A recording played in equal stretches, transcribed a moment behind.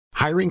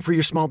Hiring for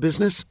your small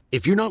business?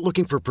 If you're not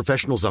looking for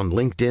professionals on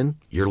LinkedIn,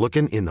 you're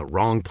looking in the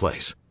wrong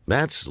place.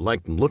 That's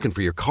like looking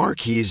for your car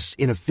keys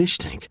in a fish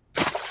tank.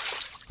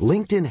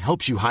 LinkedIn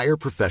helps you hire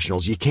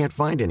professionals you can't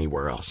find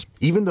anywhere else,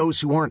 even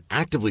those who aren't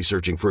actively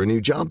searching for a new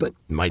job but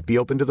might be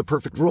open to the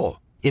perfect role.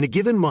 In a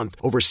given month,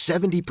 over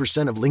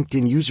 70% of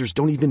LinkedIn users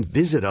don't even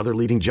visit other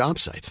leading job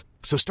sites.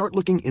 So start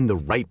looking in the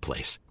right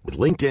place. With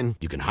LinkedIn,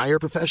 you can hire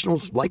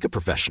professionals like a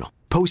professional.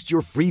 Post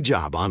your free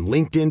job on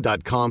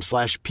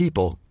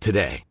linkedin.com/people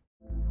today.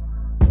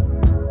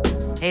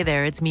 Hey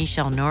there, it's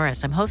Michelle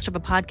Norris. I'm host of a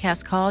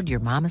podcast called Your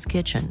Mama's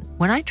Kitchen.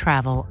 When I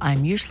travel,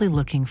 I'm usually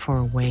looking for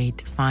a way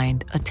to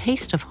find a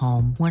taste of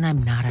home when I'm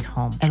not at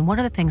home. And one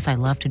of the things I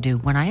love to do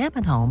when I am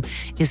at home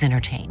is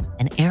entertain.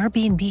 And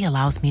Airbnb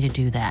allows me to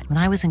do that. When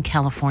I was in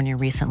California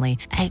recently,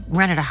 I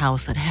rented a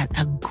house that had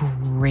a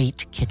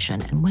great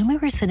kitchen. And when we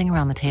were sitting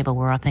around the table,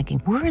 we're all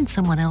thinking, we're in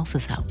someone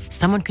else's house.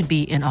 Someone could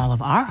be in all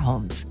of our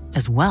homes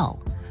as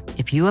well.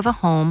 If you have a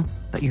home,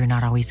 but you're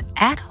not always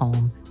at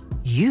home,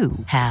 you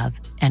have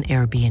an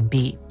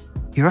Airbnb.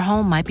 Your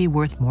home might be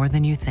worth more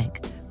than you think.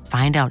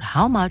 Find out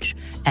how much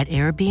at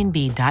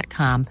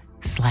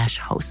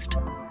airbnb.com/host.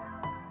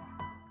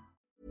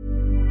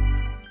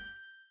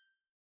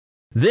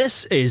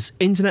 This is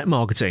Internet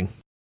Marketing.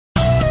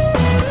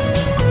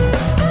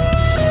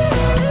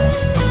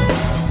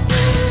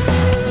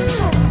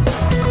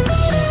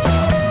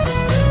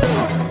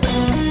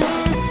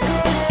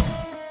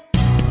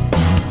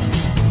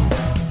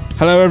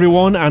 Hello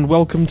everyone and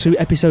welcome to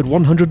episode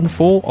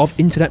 104 of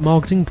Internet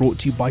Marketing, brought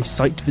to you by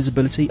Site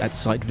Visibility at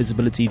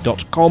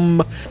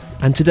sitevisibility.com.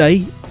 And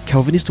today,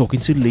 Kelvin is talking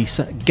to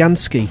Lisa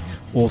Gansky,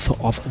 author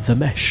of The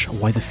Mesh,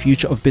 Why the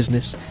Future of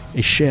Business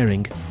is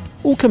Sharing.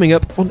 All coming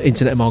up on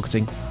Internet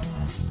Marketing.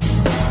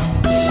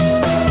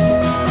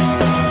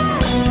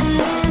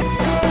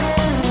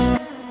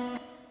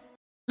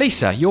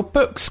 Lisa, your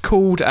book's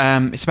called,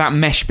 it's about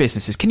mesh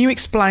businesses. Can you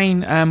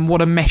explain what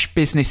a mesh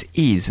business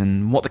is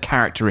and what the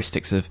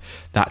characteristics of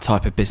that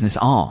type of business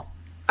are?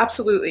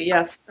 Absolutely,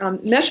 yes.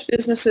 Mesh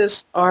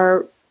businesses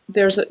are,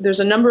 there's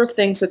a number of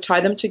things that tie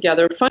them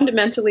together.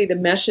 Fundamentally, the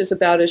mesh is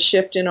about a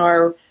shift in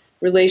our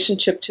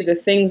relationship to the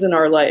things in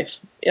our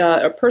life,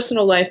 our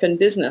personal life and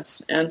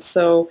business. And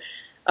so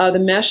the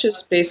mesh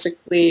is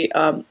basically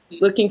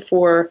looking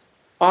for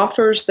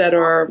offers that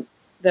are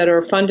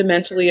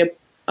fundamentally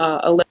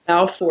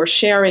allow for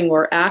sharing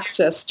or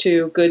access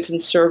to goods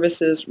and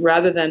services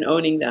rather than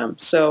owning them.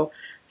 So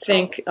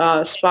think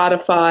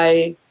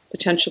Spotify,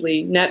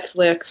 potentially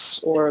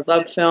Netflix or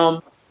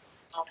LoveFilm.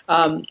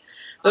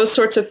 Those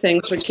sorts of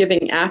things are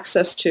giving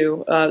access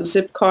to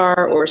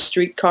Zipcar or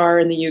Streetcar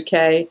in the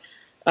UK,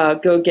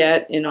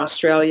 GoGet in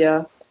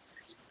Australia.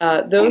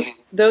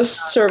 Those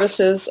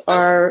services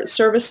are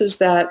services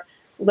that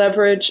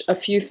leverage a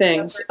few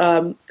things.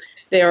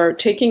 They are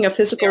taking a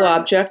physical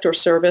object or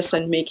service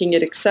and making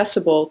it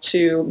accessible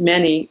to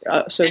many.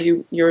 So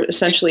you're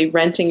essentially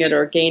renting it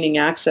or gaining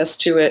access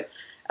to it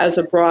as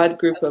a broad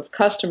group of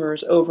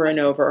customers over and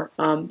over.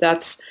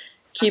 That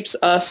keeps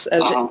us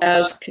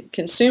as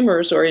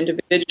consumers or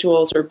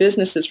individuals or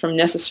businesses from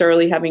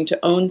necessarily having to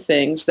own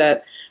things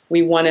that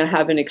we want to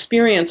have an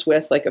experience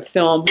with, like a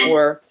film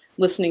or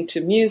listening to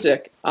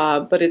music.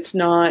 But it's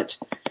not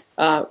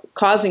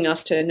causing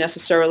us to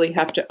necessarily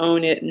have to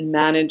own it and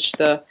manage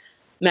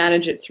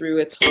it through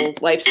its whole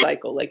life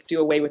cycle, like do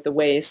away with the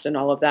waste and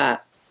all of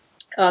that.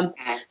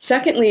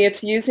 Secondly,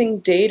 it's using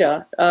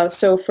data.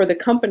 So from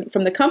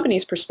the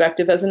company's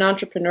perspective, as an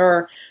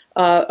entrepreneur,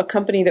 a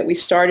company that we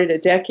started a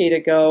decade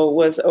ago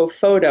was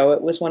OPhoto.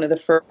 It was one of the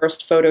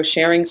first photo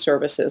sharing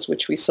services,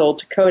 which we sold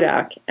to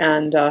Kodak,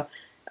 and I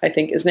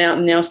think is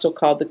now still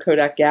called the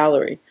Kodak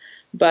Gallery.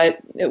 But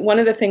one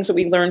of the things that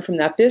we learned from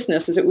that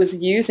business is it was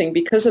using,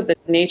 because of the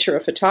nature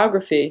of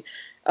photography,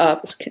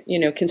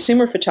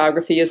 consumer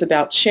photography is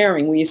about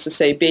sharing. We used to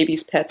say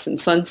babies, pets, and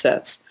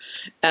sunsets.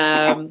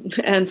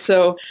 And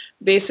so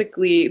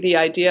basically the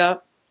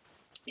idea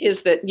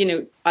is that,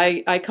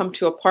 I come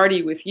to a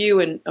party with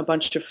you and a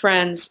bunch of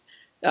friends,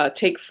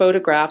 take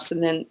photographs,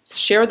 and then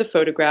share the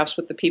photographs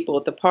with the people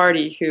at the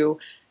party who,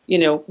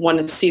 want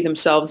to see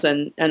themselves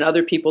and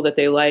other people that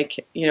they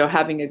like,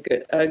 having a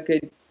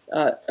good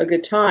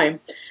time.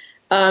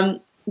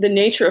 The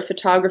nature of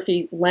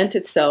photography lent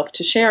itself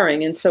to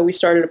sharing, and so we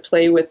started to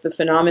play with the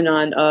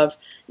phenomenon of,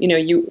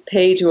 you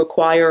pay to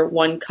acquire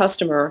one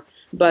customer,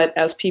 but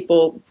as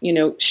people,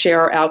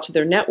 share out to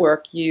their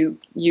network, you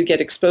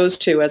get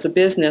exposed to as a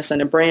business and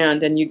a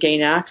brand, and you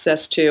gain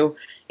access to,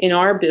 in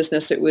our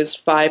business, it was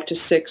 5 to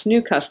 6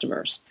 new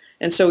customers.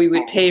 And so we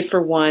would pay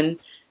for one.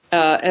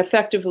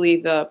 Effectively,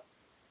 the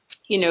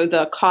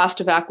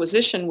cost of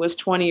acquisition was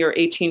 20 or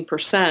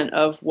 18%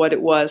 of what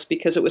it was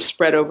because it was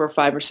spread over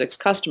 5 or 6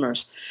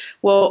 customers.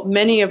 Well,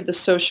 many of the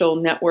social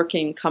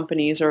networking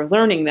companies are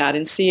learning that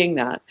and seeing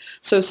that.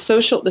 So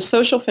the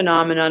social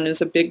phenomenon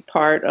is a big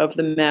part of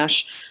the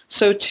mesh.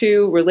 So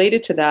too,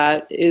 related to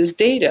that is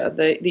data,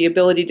 the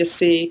ability to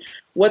see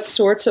what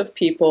sorts of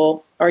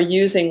people are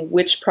using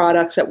which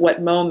products at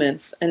what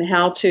moments and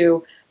how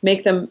to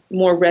make them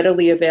more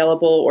readily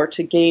available or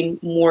to gain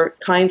more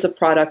kinds of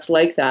products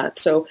like that.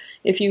 So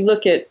if you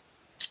look at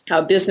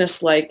a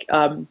business like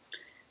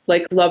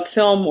Love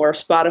Film or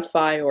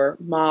Spotify or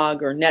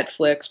Mog or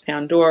Netflix,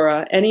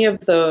 Pandora, any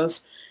of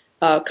those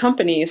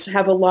companies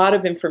have a lot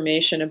of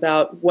information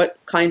about what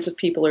kinds of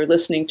people are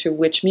listening to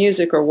which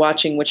music or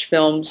watching which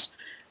films,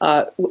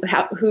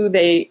 who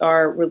they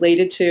are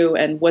related to,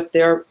 and what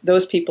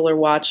those people are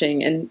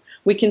watching. And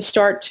we can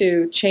start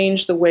to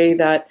change the way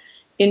that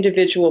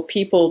individual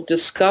people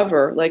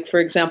discover, like, for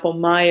example,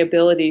 my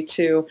ability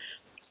to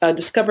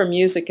discover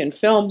music and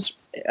films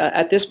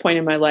at this point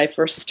in my life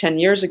versus 10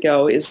 years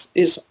ago is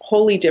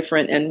wholly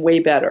different and way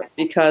better,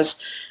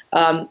 because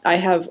I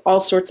have all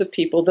sorts of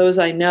people, those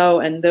I know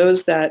and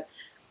those that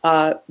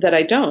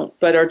I don't,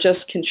 but are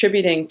just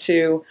contributing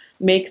to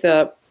make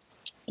the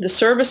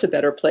service a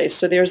better place.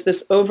 So there's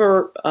this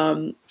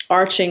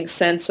overarching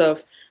sense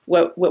of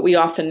what we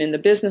often in the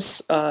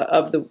business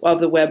of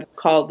the web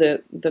call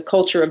the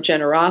culture of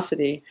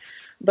generosity.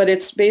 But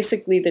it's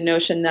basically the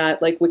notion that,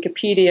 like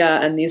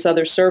Wikipedia and these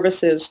other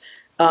services,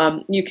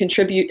 you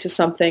contribute to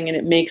something and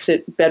it makes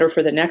it better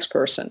for the next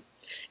person.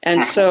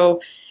 And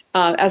so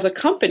as a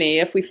company,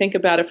 if we think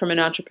about it from an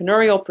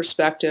entrepreneurial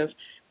perspective,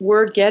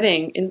 we're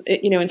getting,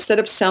 instead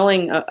of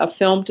selling a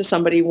film to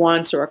somebody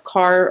once or a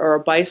car or a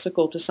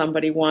bicycle to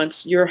somebody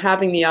once, you're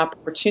having the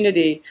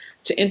opportunity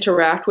to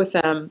interact with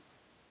them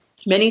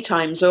many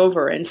times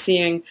over and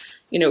seeing,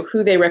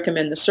 who they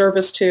recommend the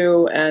service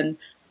to and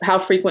how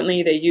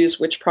frequently they use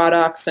which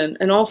products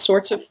and all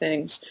sorts of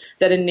things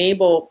that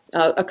enable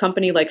a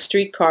company like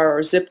Streetcar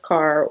or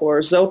Zipcar or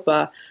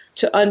Zopa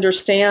to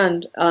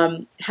understand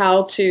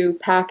how to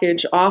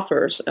package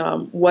offers.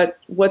 What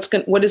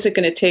is it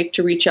going to take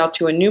to reach out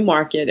to a new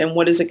market, and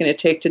what is it going to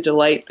take to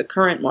delight the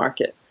current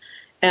market?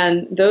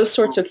 And those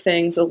sorts of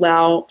things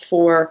allow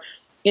for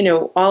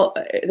all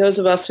those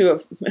of us who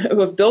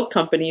have built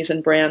companies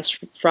and brands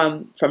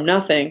from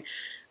nothing.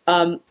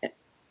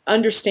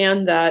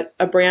 Understand that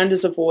a brand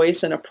is a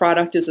voice and a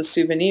product is a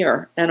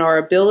souvenir, and our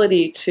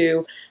ability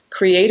to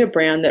create a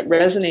brand that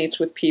resonates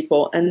with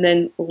people and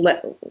then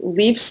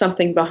leave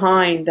something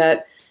behind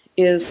that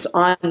is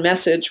on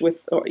message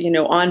with,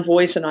 on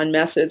voice and on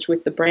message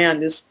with the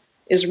brand is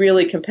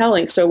really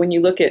compelling. So when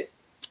you look at,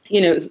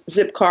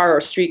 Zipcar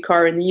or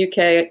Streetcar in the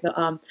UK,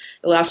 the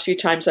last few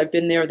times I've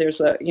been there,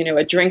 there's a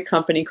drink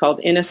company called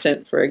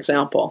Innocent, for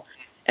example.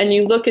 And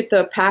you look at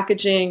the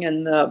packaging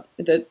and the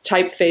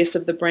typeface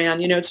of the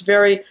brand.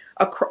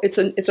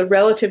 It's a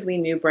relatively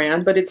new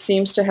brand, but it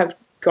seems to have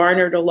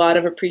garnered a lot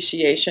of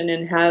appreciation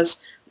and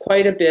has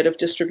quite a bit of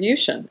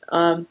distribution.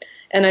 And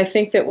I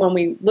think that when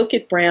we look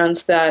at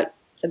brands that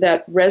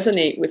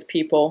resonate with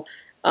people,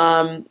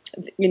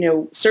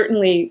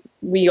 certainly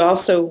we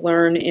also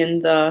learn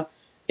in the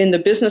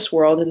business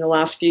world in the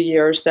last few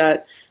years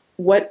that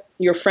what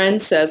your friend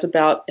says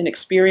about an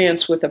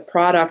experience with a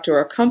product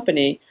or a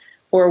company,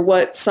 or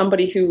what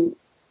somebody who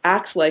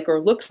acts like or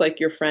looks like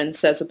your friend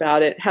says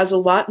about it, has a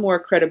lot more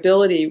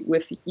credibility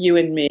with you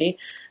and me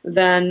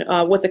than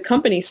what the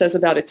company says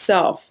about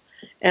itself.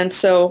 And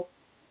so,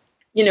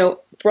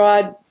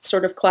 broad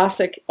sort of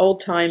classic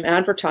old-time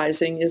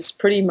advertising is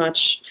pretty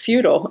much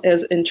futile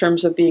as in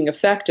terms of being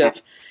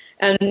effective.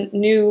 And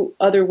new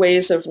other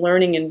ways of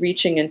learning and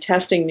reaching and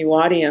testing new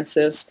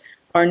audiences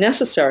are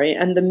necessary.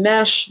 And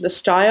the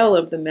style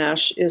of the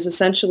mesh is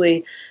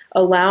essentially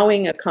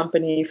allowing a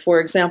company, for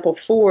example,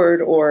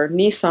 Ford or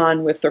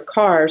Nissan with their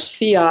cars,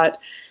 Fiat,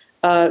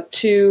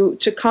 to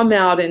come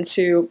out and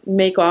to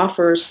make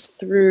offers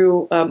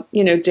through,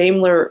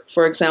 Daimler,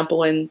 for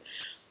example, in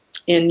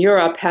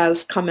Europe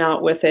has come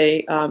out with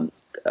a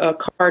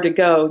car to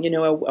go,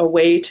 a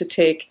way to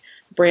take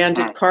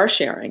branded car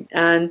sharing.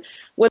 And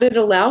what it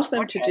allows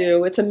them to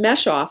do, it's a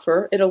mesh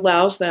offer. It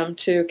allows them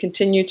to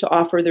continue to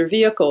offer their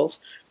vehicles,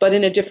 but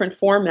in a different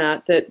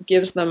format that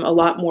gives them a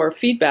lot more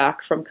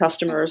feedback from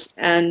customers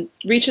and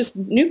reaches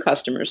new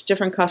customers,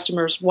 different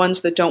customers,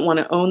 ones that don't want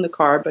to own the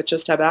car but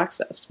just have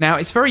access. Now,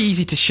 it's very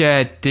easy to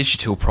share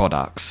digital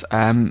products,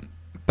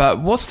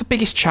 but what's the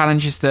biggest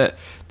challenges that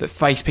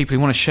face people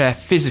who want to share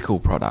physical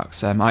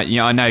products? I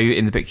know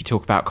in the book you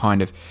talk about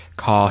kind of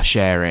car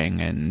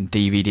sharing and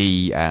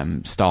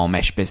DVD style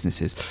mesh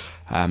businesses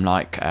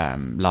like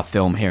Love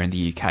Film here in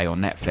the UK or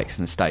Netflix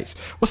in the States.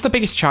 What's the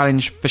biggest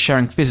challenge for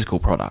sharing physical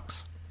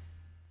products?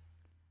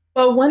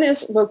 Well, one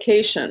is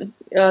location.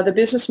 The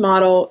business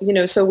model,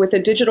 so with a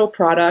digital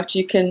product,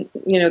 you can,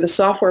 the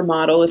software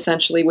model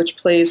essentially, which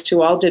plays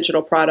to all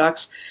digital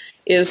products,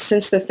 is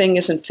since the thing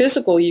isn't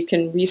physical, you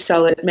can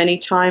resell it many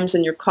times,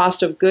 and your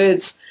cost of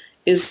goods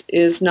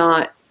is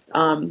not,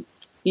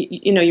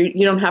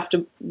 you don't have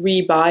to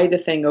rebuy the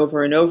thing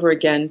over and over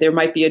again. There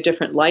might be a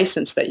different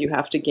license that you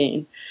have to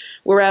gain.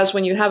 Whereas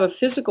when you have a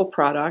physical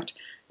product,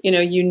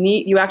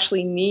 you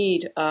actually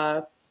need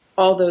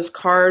all those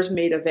cars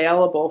made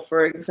available.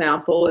 For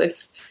example,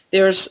 if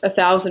there's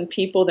 1,000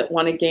 people that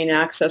want to gain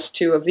access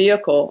to a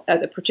vehicle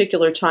at a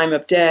particular time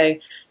of day,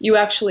 you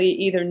actually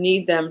either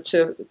need them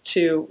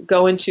to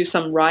go into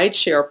some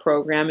rideshare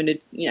program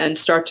and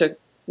start to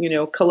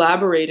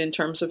collaborate in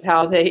terms of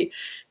how they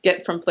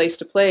get from place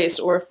to place,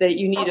 or if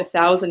you need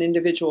 1,000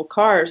 individual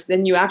cars,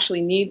 then you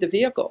actually need the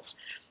vehicles,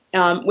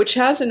 which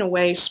has in a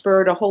way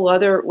spurred a whole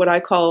other what I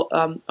call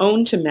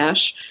own to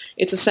mesh.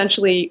 It's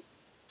essentially,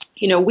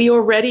 we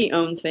already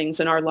own things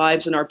in our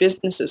lives and our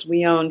businesses.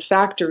 We own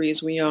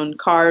factories, we own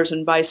cars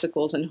and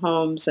bicycles and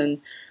homes and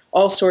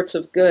all sorts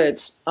of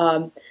goods,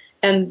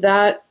 and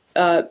that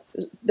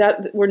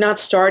we're not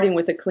starting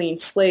with a clean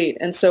slate.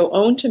 And so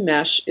own to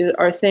mesh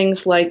are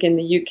things like in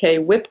the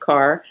UK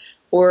Whipcar,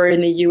 or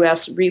in the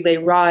US Relay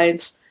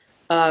Rides.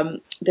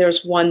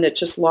 There's one that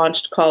just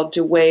launched called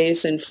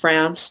Duways in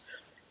France.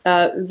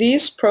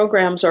 These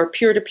programs are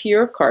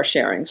peer-to-peer car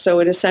sharing. So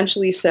it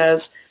essentially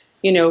says,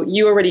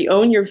 you already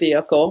own your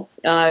vehicle.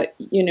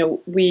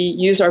 We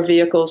use our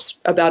vehicles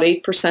about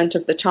 8%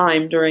 of the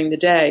time during the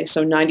day.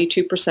 So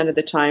 92% of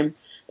the time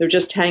they're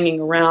just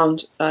hanging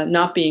around,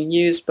 not being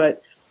used,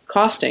 but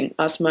costing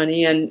us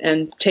money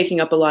and taking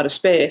up a lot of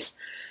space.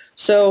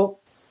 So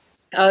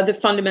the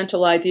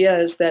fundamental idea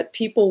is that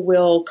people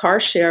will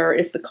car share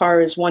if the car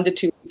is 1 to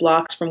 2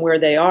 blocks from where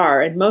they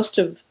are. And most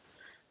of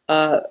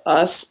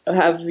us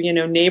have,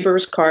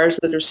 neighbors' cars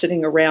that are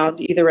sitting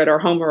around either at our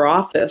home or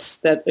office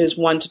that is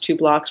 1 to 2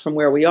 blocks from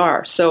where we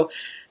are. So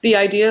the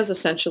idea is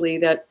essentially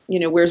that,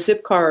 where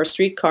Zipcar or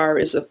Streetcar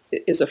is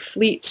a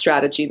fleet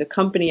strategy, the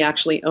company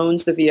actually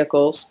owns the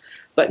vehicles,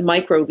 but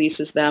micro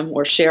leases them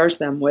or shares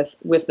them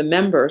with the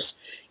members.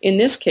 In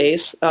this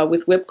case,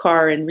 with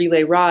Whipcar and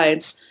Relay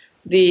Rides,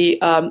 the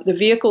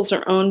vehicles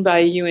are owned by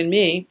you and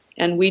me,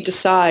 and we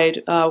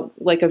decide,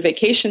 like a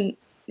vacation,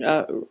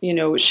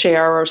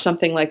 share or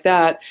something like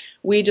that.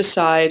 We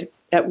decide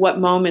at what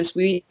moments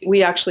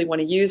we actually want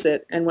to use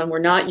it, and when we're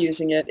not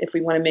using it, if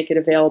we want to make it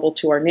available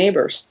to our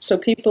neighbors. So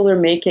people are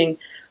making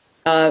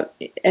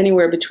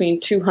anywhere between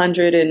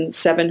 200 and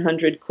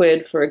 700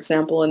 quid, for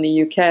example, in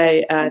the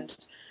UK,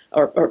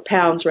 or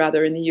pounds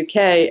rather, in the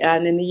UK,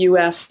 and in the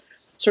US,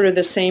 sort of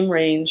the same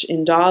range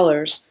in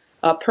dollars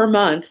per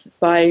month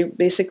by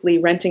basically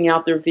renting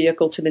out their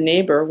vehicle to the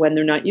neighbor when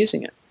they're not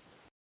using it.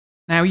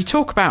 Now, you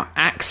talk about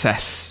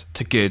access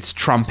to goods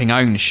trumping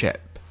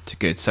ownership to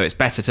goods, so it's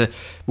better to,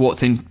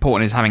 what's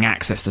important is having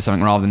access to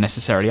something rather than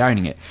necessarily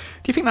owning it.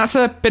 Do you think that's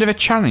a bit of a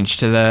challenge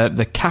to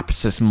the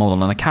capitalist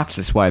model and the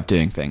capitalist way of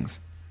doing things?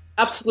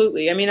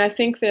 Absolutely. I mean, I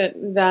think that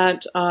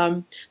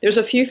there's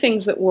a few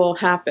things that will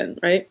happen,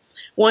 right?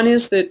 One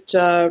is that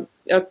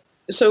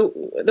so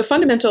the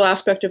fundamental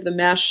aspect of the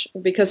mesh,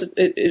 because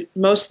it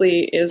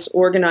mostly is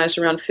organized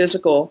around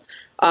physical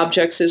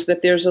objects, is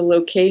that there's a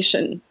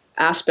location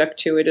aspect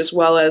to it as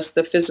well as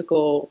the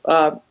physical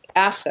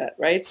asset,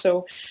 right?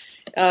 So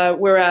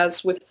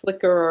whereas with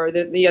Flickr or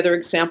the other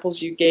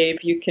examples you gave,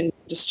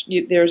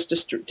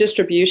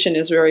 distribution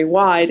is very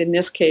wide. In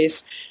this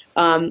case,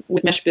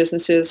 with mesh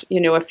businesses,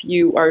 if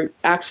you are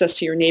access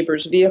to your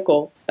neighbor's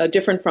vehicle,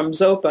 different from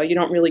Zopa, you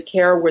don't really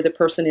care where the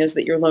person is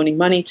that you're loaning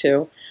money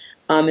to.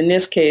 In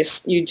this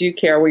case, you do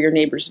care where your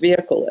neighbor's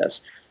vehicle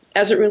is.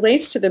 As it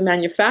relates to the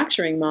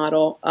manufacturing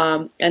model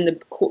and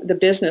the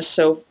business,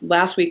 so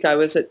last week I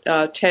was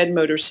at TED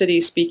Motor City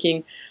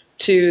speaking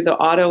to the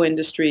auto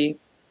industry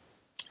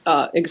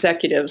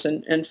executives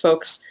and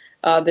folks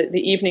the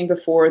evening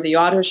before the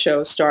auto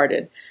show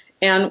started.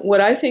 And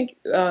what I think,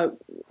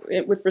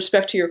 with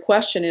respect to your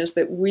question, is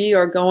that we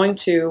are going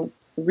to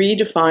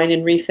redefine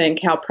and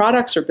rethink how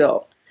products are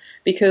built,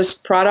 because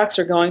products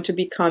are going to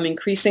become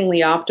increasingly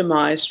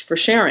optimized for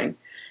sharing.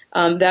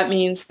 That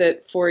means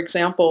that, for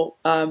example,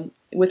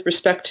 with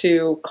respect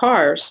to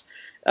cars,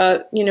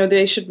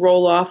 they should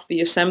roll off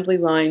the assembly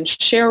line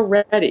share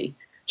ready,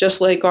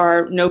 just like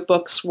our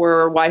notebooks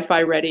were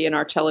Wi-Fi ready and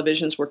our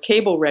televisions were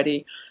cable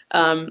ready.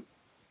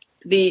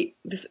 The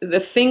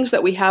things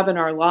that we have in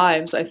our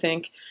lives, I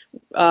think,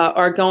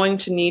 are going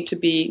to need to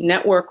be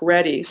network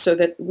ready so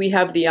that we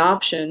have the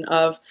option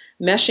of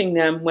meshing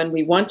them when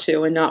we want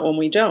to and not when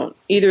we don't,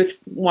 either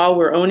while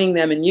we're owning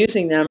them and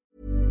using them.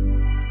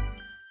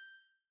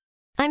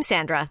 I'm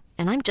Sandra,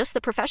 and I'm just the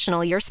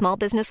professional your small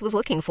business was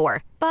looking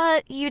for.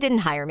 But you didn't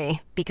hire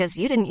me because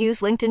you didn't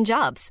use LinkedIn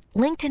Jobs.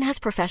 LinkedIn has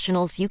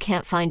professionals you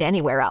can't find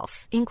anywhere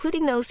else,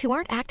 including those who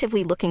aren't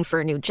actively looking for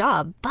a new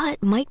job,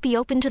 but might be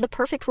open to the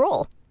perfect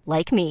role,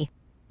 like me.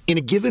 In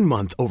a given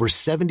month, over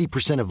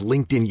 70% of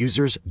LinkedIn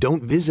users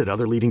don't visit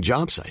other leading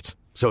job sites.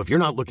 So if you're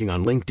not looking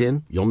on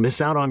LinkedIn, you'll miss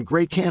out on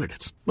great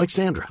candidates like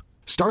Sandra.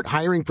 Start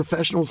hiring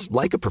professionals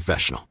like a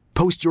professional.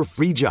 Post your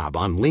free job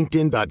on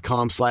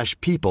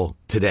linkedin.com/people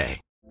today.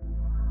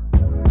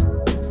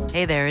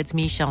 Hey there, it's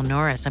Michelle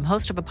Norris. I'm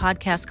host of a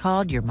podcast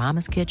called Your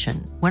Mama's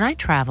Kitchen. When I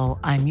travel,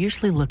 I'm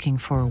usually looking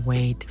for a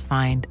way to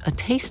find a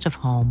taste of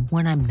home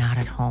when I'm not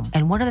at home.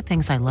 And one of the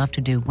things I love to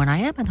do when I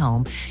am at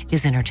home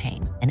is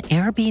entertain. And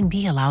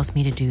Airbnb allows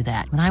me to do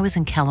that. When I was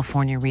in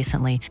California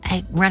recently,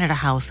 I rented a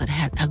house that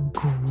had a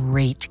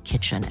great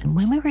kitchen. And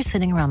when we were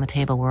sitting around the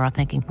table, we were all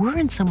thinking, we're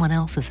in someone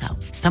else's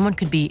house. Someone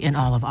could be in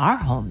all of our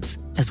homes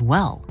as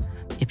well.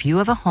 If you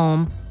have a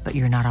home, but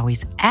you're not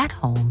always at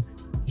home,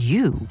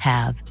 you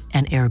have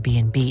an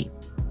Airbnb.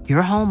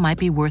 Your home might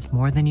be worth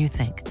more than you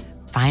think.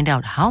 Find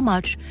out how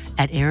much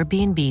at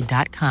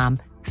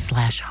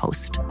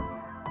airbnb.com/host.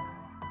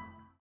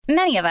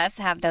 Many of us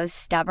have those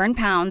stubborn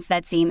pounds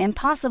that seem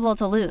impossible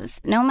to lose,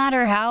 no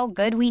matter how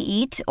good we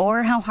eat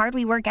or how hard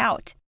we work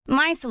out.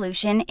 My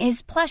solution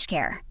is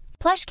PlushCare.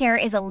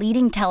 PlushCare is a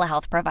leading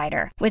telehealth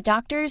provider with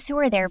doctors who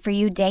are there for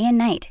you day and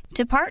night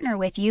to partner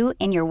with you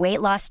in your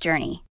weight loss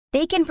journey.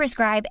 They can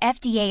prescribe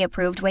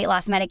FDA-approved weight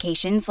loss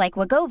medications like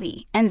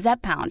Wegovy and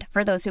Zepbound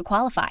for those who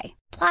qualify.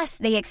 Plus,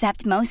 they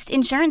accept most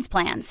insurance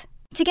plans.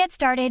 To get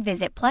started,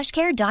 visit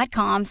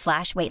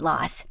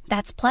plushcare.com/weightloss.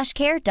 That's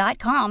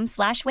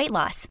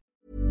plushcare.com/weightloss.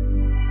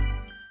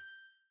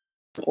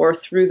 Or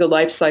through the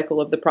life cycle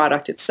of the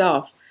product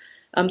itself.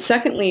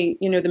 Secondly,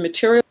 the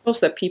materials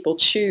that people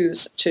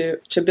choose to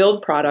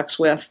build products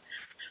with,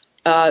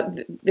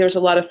 there's a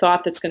lot of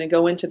thought that's going to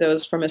go into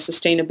those from a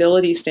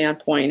sustainability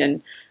standpoint,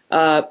 and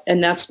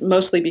that's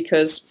mostly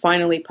because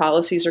finally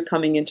policies are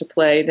coming into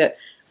play that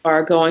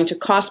are going to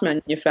cost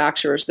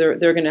manufacturers. They're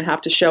going to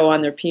have to show on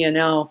their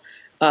P&L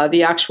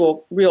the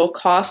actual real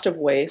cost of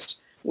waste,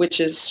 which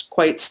is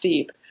quite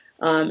steep.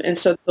 And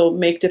so they'll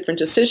make different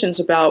decisions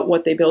about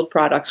what they build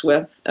products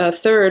with.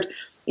 Third,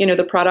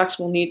 the products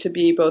will need to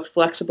be both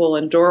flexible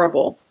and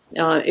durable,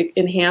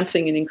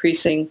 enhancing and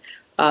increasing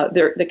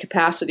the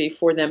capacity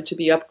for them to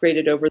be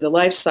upgraded over the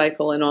life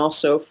cycle, and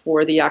also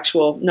for the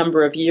actual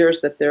number of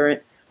years that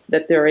they're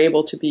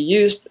able to be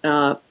used,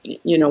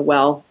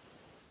 well.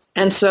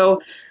 And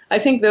so I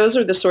think those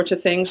are the sorts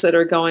of things that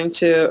are going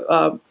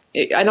to,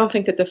 I don't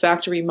think that the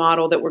factory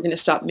model that we're going to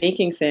stop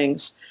making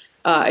things.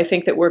 I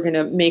think that we're going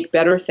to make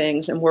better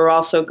things, and we're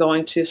also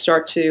going to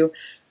start to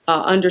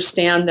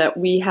understand that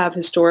we have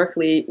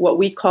historically what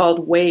we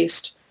called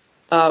waste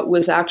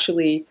was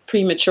actually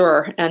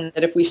premature, and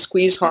that if we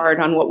squeeze hard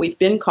on what we've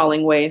been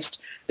calling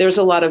waste, there's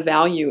a lot of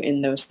value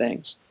in those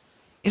things.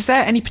 Is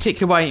there any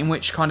particular way in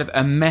which kind of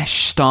a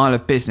mesh style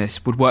of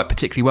business would work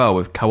particularly well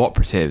with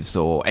cooperatives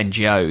or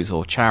NGOs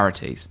or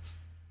charities?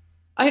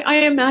 I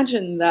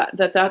imagine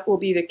that will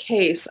be the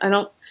case.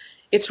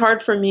 It's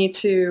hard for me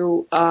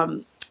to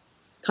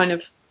kind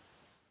of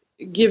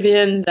give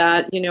in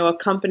that, a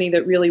company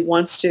that really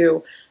wants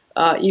to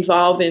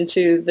evolve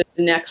into the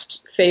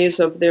next phase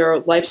of their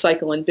life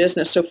cycle in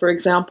business. So, for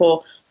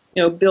example,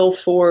 Bill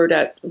Ford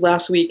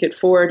last week at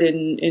Ford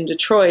in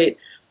Detroit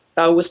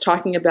was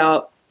talking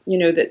about,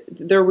 that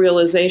their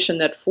realization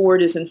that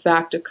Ford is in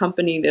fact a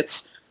company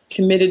that's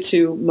committed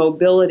to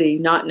mobility,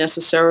 not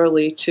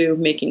necessarily to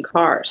making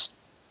cars.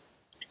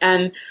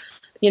 And,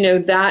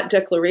 that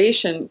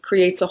declaration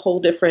creates a whole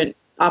different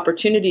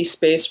opportunity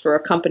space for a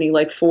company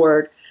like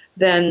Ford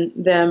than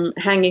them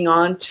hanging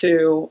on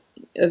to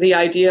the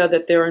idea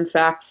that they're in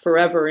fact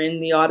forever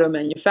in the auto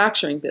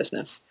manufacturing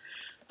business.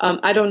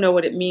 I don't know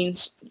what it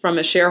means from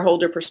a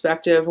shareholder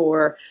perspective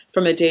or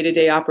from a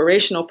day-to-day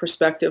operational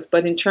perspective,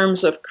 but in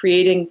terms of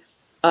creating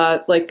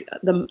like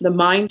the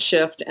mind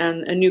shift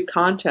and a new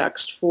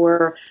context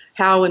for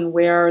how and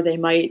where they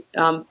might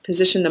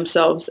position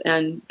themselves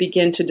and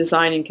begin to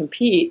design and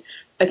compete,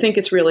 I think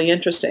it's really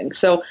interesting.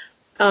 So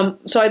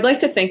I'd like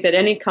to think that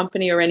any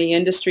company or any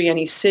industry,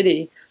 any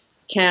city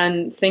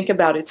can think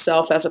about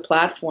itself as a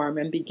platform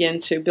and begin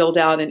to build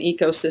out an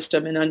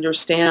ecosystem and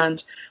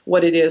understand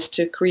what it is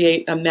to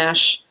create a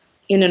mesh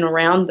in and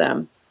around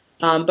them.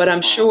 But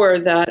I'm sure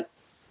that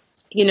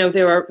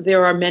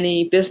there are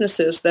many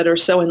businesses that are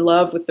so in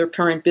love with their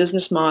current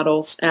business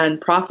models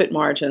and profit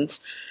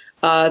margins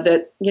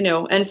that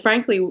and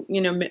frankly,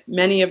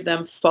 many of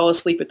them fall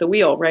asleep at the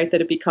wheel, right?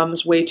 That it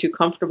becomes way too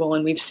comfortable,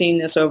 and we've seen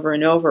this over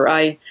and over.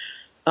 I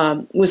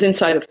was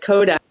inside of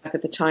Kodak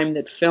at the time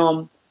that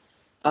film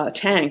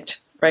tanked,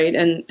 right?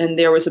 And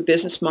there was a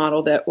business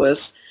model that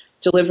was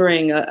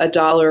delivering a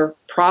dollar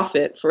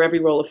profit for every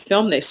roll of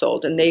film they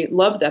sold, and they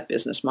loved that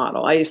business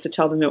model. I used to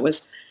tell them it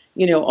was,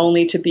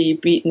 only to be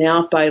beaten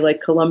out by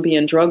like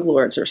Colombian drug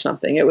lords or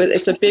something.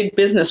 It's a big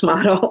business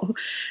model,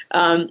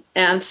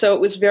 and so it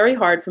was very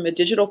hard from a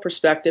digital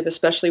perspective,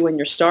 especially when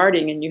you're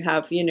starting and you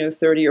have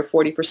 30 or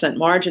 40%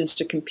 margins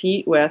to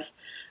compete with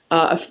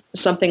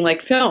something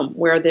like film,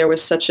 where there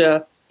was such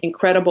a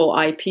incredible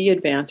IP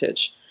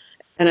advantage.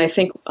 And I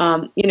think,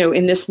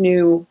 in this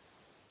new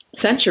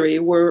century,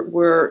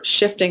 we're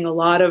shifting a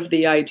lot of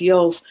the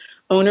ideals.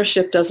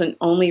 Ownership doesn't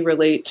only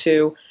relate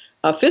to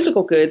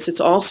physical goods;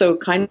 it's also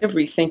kind of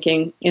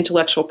rethinking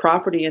intellectual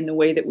property and the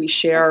way that we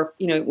share.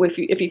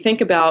 If you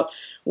think about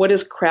what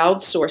does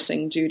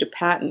crowdsourcing do to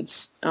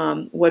patents,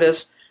 what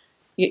is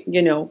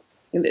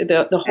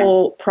the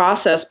whole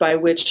process by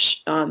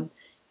which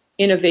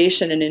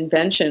innovation and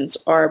inventions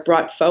are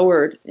brought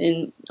forward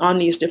on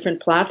these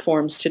different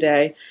platforms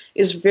today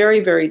is very,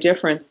 very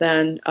different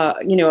than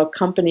a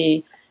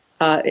company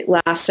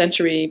last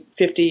century,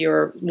 50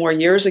 or more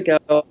years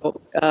ago,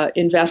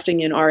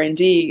 investing in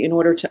R&D in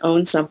order to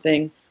own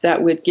something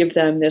that would give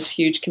them this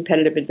huge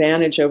competitive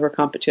advantage over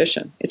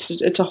competition.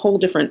 It's a whole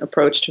different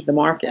approach to the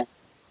market.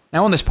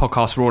 Now, on this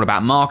podcast, we're all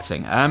about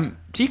marketing.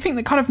 Do you think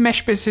that kind of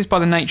mesh businesses, by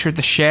the nature of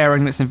the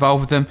sharing that's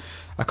involved with them,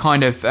 are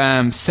kind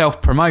of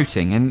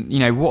self-promoting?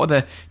 And, what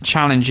are the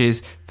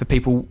challenges for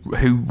people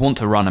who want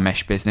to run a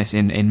mesh business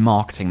in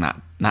marketing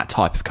that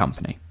type of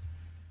company?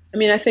 I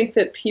mean, I think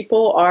that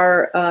people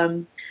are,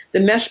 the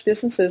mesh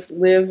businesses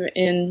live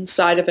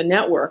inside of a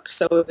network,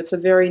 so it's a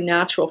very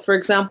natural. For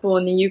example,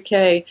 in the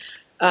UK,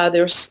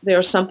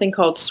 there's something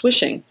called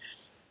swishing.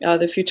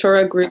 The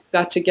Futura group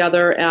got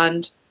together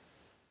and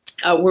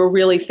we're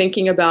really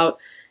thinking about,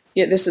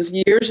 this is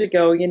years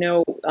ago,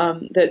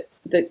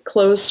 that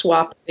clothes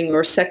swapping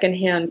or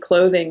secondhand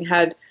clothing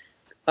had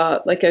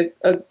like a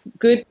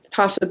good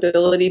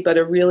possibility, but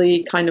a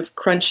really kind of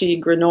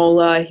crunchy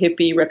granola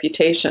hippie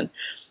reputation.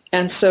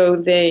 And so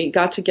they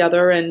got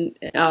together, and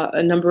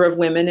a number of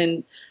women,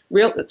 and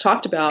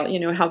talked about,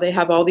 how they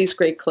have all these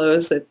great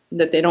clothes that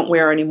they don't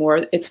wear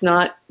anymore. It's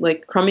not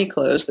like crummy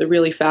clothes; they're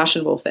really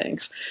fashionable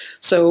things.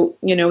 So,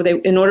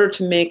 they, in order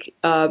to make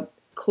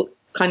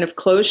kind of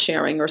clothes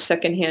sharing or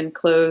secondhand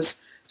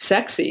clothes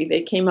sexy, they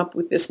came up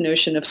with this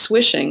notion of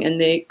swishing, and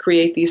they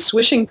create these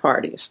swishing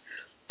parties.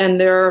 And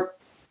they're,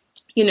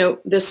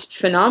 this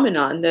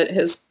phenomenon that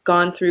has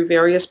gone through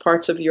various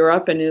parts of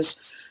Europe and is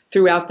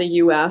throughout the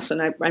U.S.,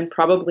 and I'm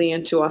probably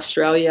into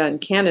Australia and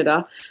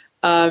Canada.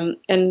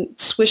 And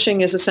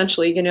swishing is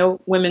essentially,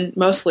 women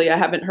mostly, I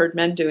haven't heard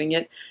men doing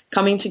it,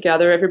 coming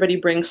together, everybody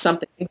brings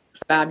something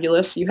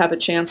fabulous. You have a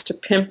chance to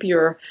pimp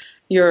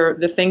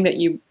the thing that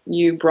you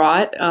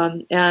brought,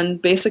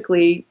 and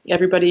basically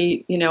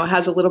everybody,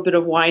 has a little bit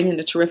of wine and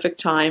a terrific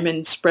time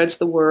and spreads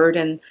the word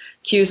and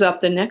queues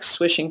up the next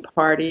swishing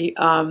party,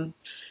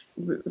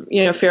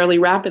 fairly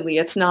rapidly.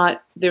 It's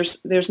not,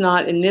 there's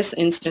not in this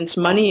instance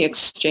money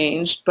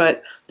exchanged,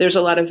 but there's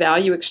a lot of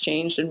value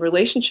exchanged and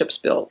relationships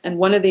built. And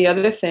one of the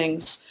other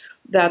things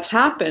that's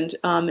happened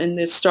and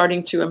is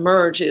starting to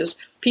emerge is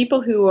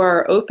people who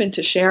are open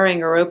to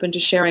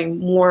sharing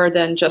more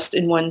than just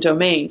in one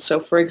domain. So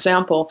for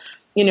example,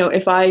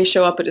 if I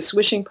show up at a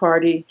swishing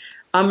party,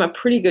 I'm a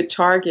pretty good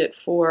target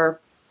for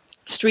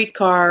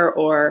Streetcar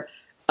or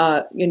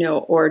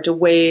or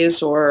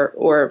DeWays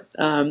or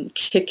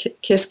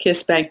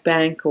Kiss Bank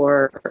Bank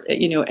or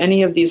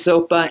any of these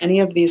Zopa, any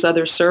of these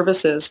other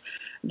services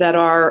that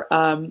are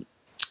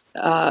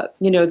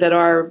that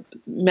are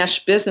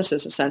mesh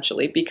businesses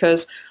essentially,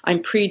 because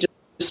I'm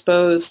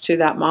predisposed to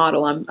that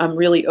model. I'm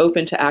really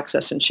open to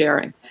access and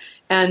sharing,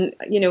 and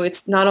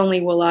it's not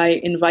only will I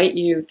invite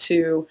you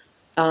to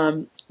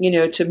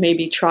to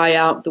maybe try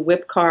out the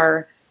Whip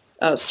Car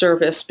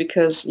service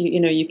because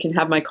you can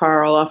have my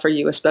car, I'll offer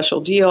you a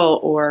special deal,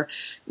 or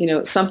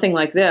something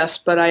like this.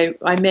 But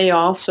I may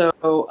also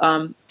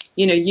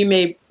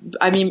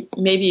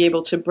may be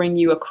able to bring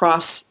you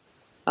across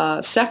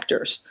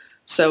sectors.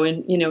 So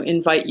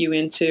invite you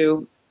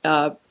into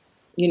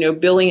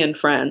Billy and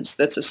Friends.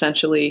 That's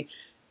essentially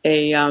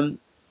a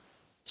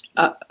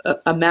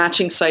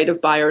matching site of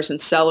buyers and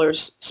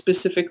sellers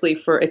specifically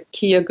for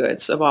IKEA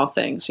goods, of all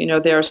things.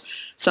 There's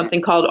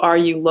something called Are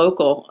You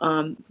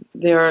Local?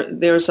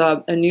 There's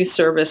a new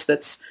service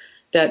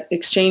that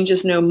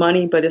exchanges no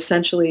money, but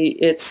essentially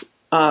it's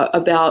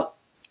about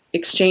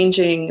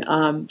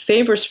exchanging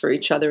favors for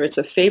each other. It's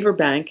a favor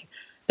bank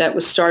that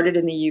was started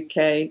in the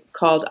UK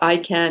called I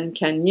Can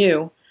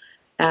You?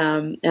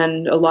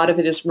 And a lot of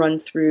it is run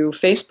through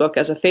Facebook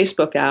as a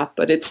Facebook app,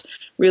 but it's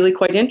really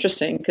quite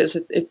interesting because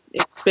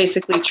it's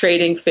basically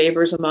trading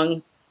favors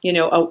among,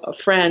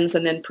 friends,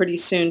 and then pretty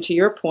soon, to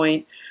your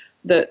point,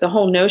 the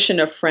whole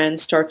notion of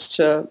friends starts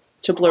to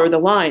blur the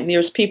line.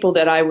 There's people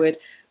that I would,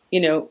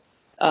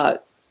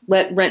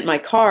 let rent my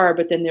car,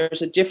 but then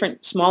there's a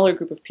different, smaller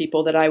group of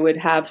people that I would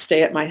have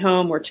stay at my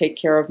home or take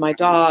care of my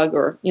dog,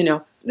 or,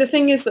 The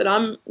thing is that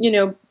I'm,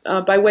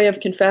 by way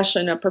of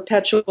confession, a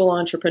perpetual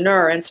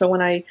entrepreneur. And so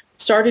when I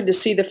started to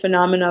see the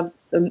phenomenon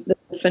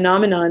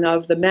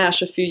of the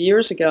mesh a few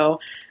years ago,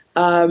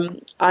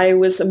 I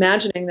was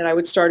imagining that I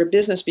would start a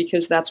business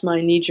because that's my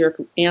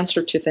knee-jerk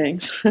answer to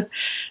things.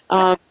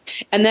 And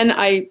then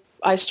I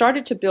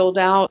started to build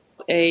out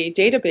a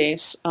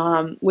database,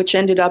 which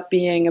ended up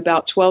being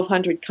about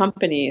 1,200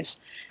 companies.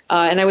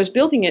 And I was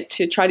building it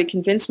to try to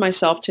convince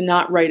myself to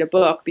not write a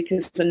book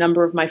because a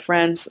number of my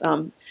friends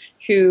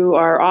who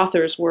are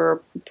authors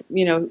were,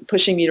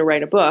 pushing me to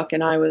write a book.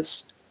 And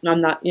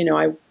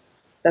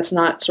that's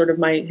not sort of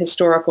my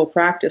historical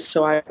practice.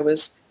 So I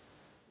was,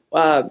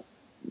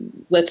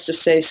 let's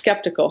just say,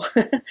 skeptical.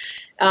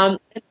 And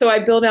so I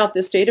built out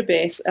this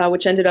database,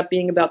 which ended up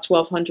being about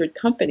 1,200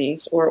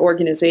 companies or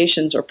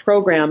organizations or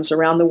programs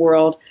around the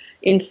world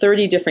in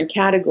 30 different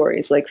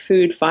categories like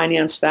food,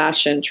 finance,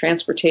 fashion,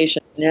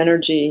 transportation,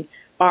 energy,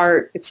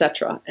 art,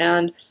 etc.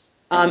 And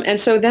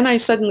so then I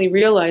suddenly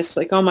realized,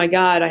 like, oh my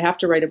God, I have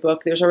to write a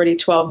book. There's already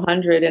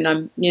 1,200, and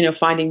I'm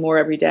finding more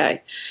every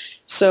day.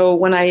 So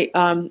when I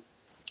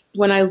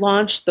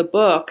launched the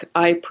book,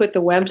 I put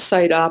the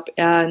website up,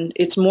 and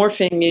it's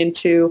morphing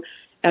into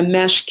a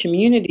mesh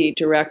community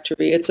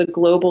directory. It's a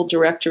global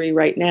directory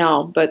right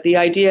now, but the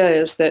idea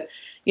is that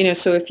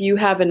So if you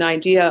have an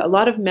idea, a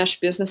lot of mesh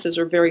businesses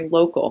are very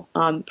local.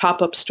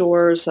 Pop-up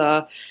stores,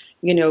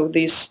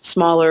 these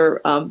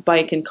smaller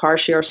bike and car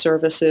share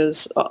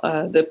services,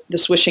 the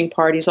swishing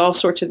parties, all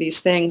sorts of these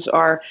things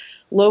are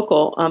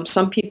local.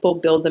 Some people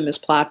build them as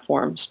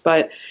platforms,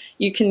 but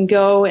you can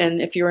go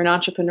and, if you're an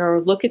entrepreneur,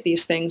 look at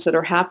these things that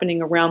are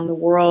happening around the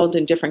world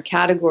in different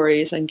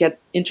categories and get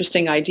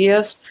interesting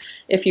ideas.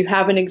 If you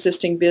have an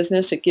existing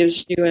business, it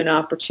gives you an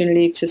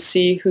opportunity to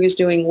see who's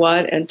doing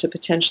what and to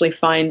potentially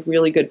find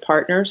really good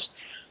partners.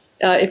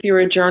 If you're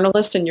a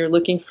journalist and you're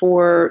looking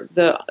for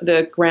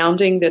the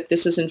grounding that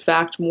this is in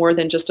fact more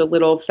than just a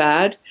little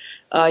fad,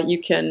 you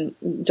can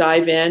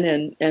dive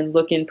in and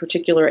look in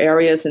particular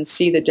areas and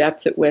see the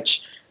depth at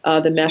which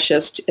the mesh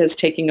is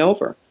taking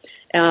over.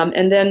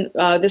 And then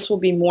this will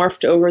be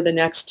morphed over the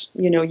next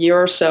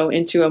year or so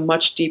into a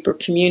much deeper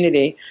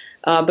community.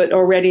 But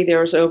already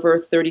there's over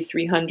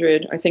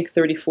 3,300, I think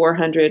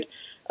 3,400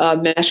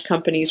 mesh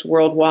companies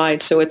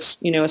worldwide. So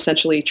it's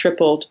essentially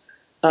tripled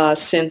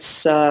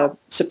since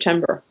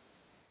September.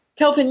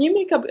 Kelvin, you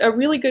make a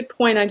really good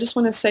point. I just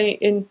want to say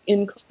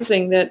in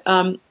closing that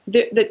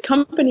that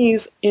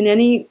companies in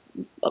any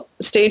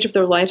stage of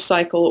their life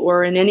cycle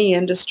or in any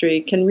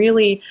industry can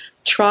really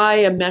try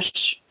a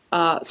mesh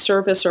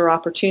service or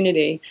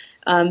opportunity.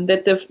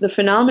 That the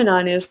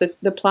phenomenon is that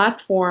the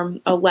platform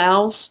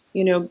allows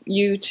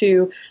you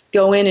to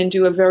go in and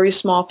do a very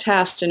small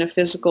test in a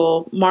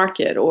physical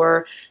market,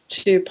 or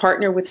to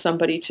partner with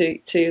somebody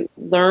to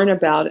learn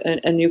about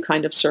a new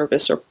kind of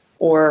service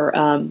or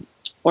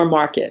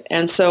market.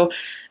 And so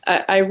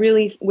I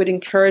really would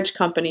encourage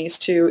companies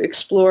to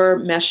explore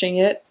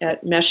meshing it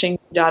at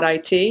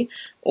meshing.it,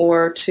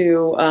 or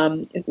to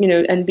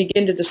and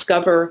begin to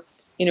discover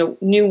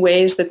new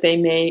ways that they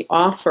may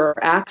offer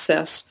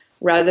access,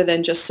 rather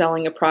than just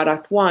selling a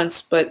product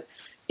once, but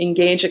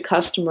engage a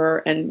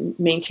customer and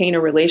maintain a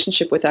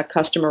relationship with that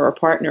customer or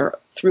partner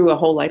through a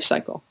whole life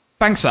cycle.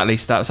 Thanks for that,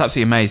 Lisa. That was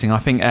absolutely amazing. I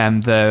think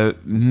the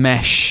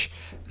mesh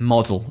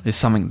model is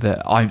something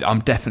that I'm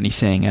definitely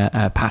seeing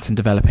a pattern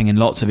developing in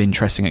lots of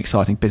interesting,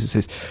 exciting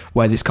businesses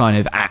where this kind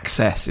of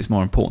access is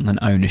more important than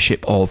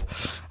ownership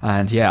of.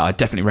 And yeah, I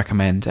definitely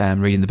recommend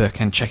reading the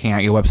book and checking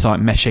out your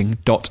website,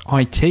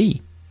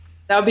 meshing.it.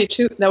 That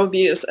would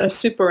be a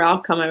super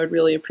outcome. I would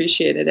really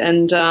appreciate it.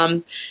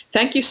 And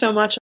thank you so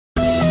much.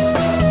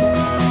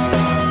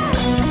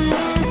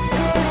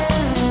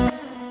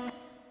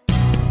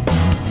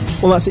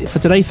 Well, that's it for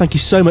today. Thank you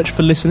so much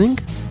for listening.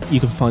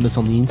 You can find us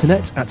on the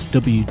internet at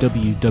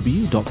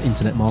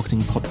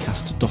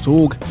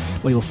www.internetmarketingpodcast.org,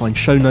 where you'll find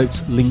show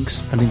notes,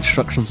 links, and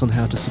instructions on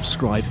how to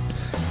subscribe.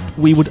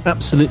 We would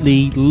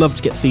absolutely love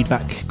to get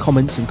feedback,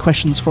 comments, and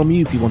questions from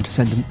you. If you want to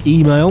send an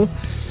email,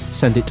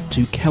 send it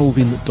to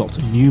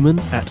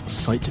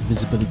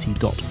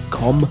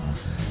kelvin.newman@sitevisibility.com.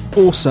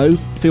 Also,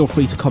 feel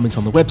free to comment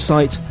on the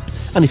website,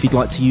 and if you'd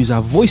like to use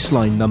our voice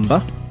line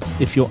number,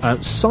 if you're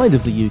outside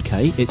of the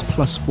UK, it's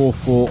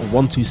 +44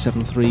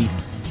 1273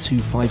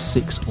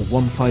 256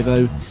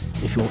 150.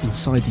 If you're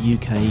inside the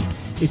UK,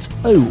 it's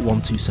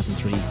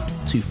 01273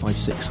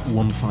 256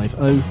 150,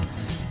 and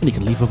you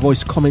can leave a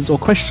voice comment or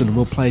question and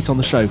we'll play it on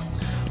the show.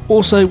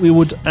 Also, we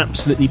would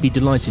absolutely be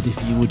delighted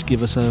if you would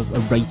give us a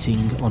rating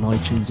on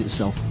iTunes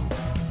itself.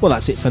 Well,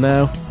 that's it for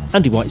now.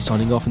 Andy White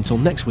signing off until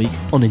next week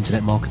on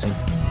Internet Marketing.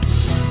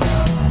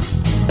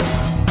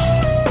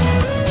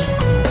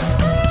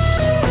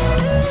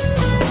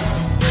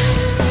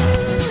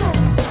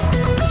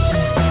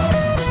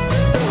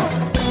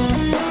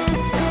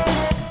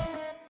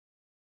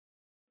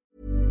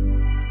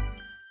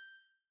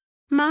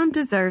 Mom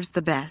deserves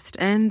the best,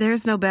 and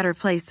there's no better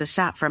place to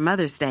shop for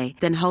Mother's Day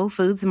than Whole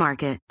Foods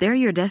Market. They're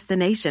your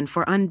destination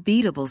for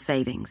unbeatable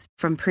savings,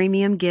 from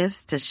premium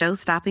gifts to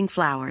show-stopping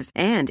flowers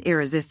and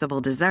irresistible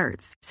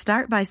desserts.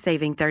 Start by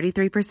saving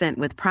 33%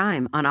 with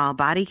Prime on all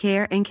body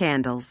care and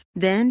candles.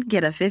 Then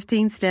get a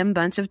 15-stem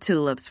bunch of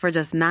tulips for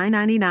just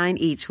 $9.99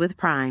 each with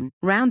Prime.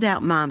 Round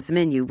out Mom's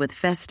menu with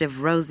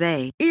festive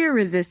rosé,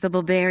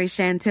 irresistible berry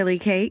chantilly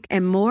cake,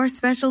 and more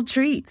special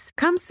treats.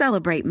 Come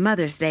celebrate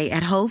Mother's Day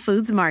at Whole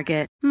Foods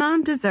Market.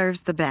 Mom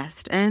deserves the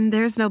best, and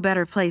there's no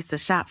better place to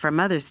shop for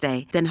Mother's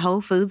Day than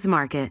Whole Foods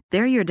Market.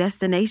 They're your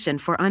destination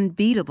for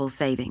unbeatable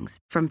savings,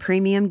 from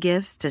premium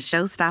gifts to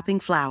show-stopping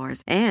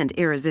flowers and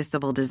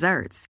irresistible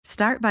desserts.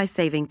 Start by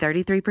saving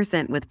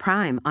 33% with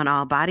Prime on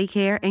all body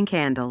care and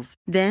candles.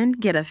 Then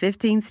get a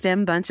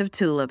 15-stem bunch of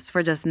tulips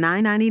for just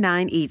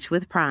 $9.99 each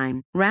with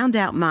Prime. Round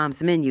out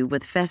Mom's menu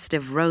with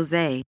festive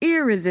rosé,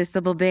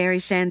 irresistible berry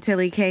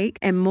chantilly cake,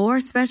 and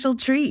more special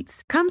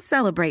treats. Come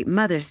celebrate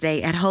Mother's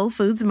Day at Whole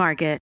Foods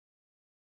Market.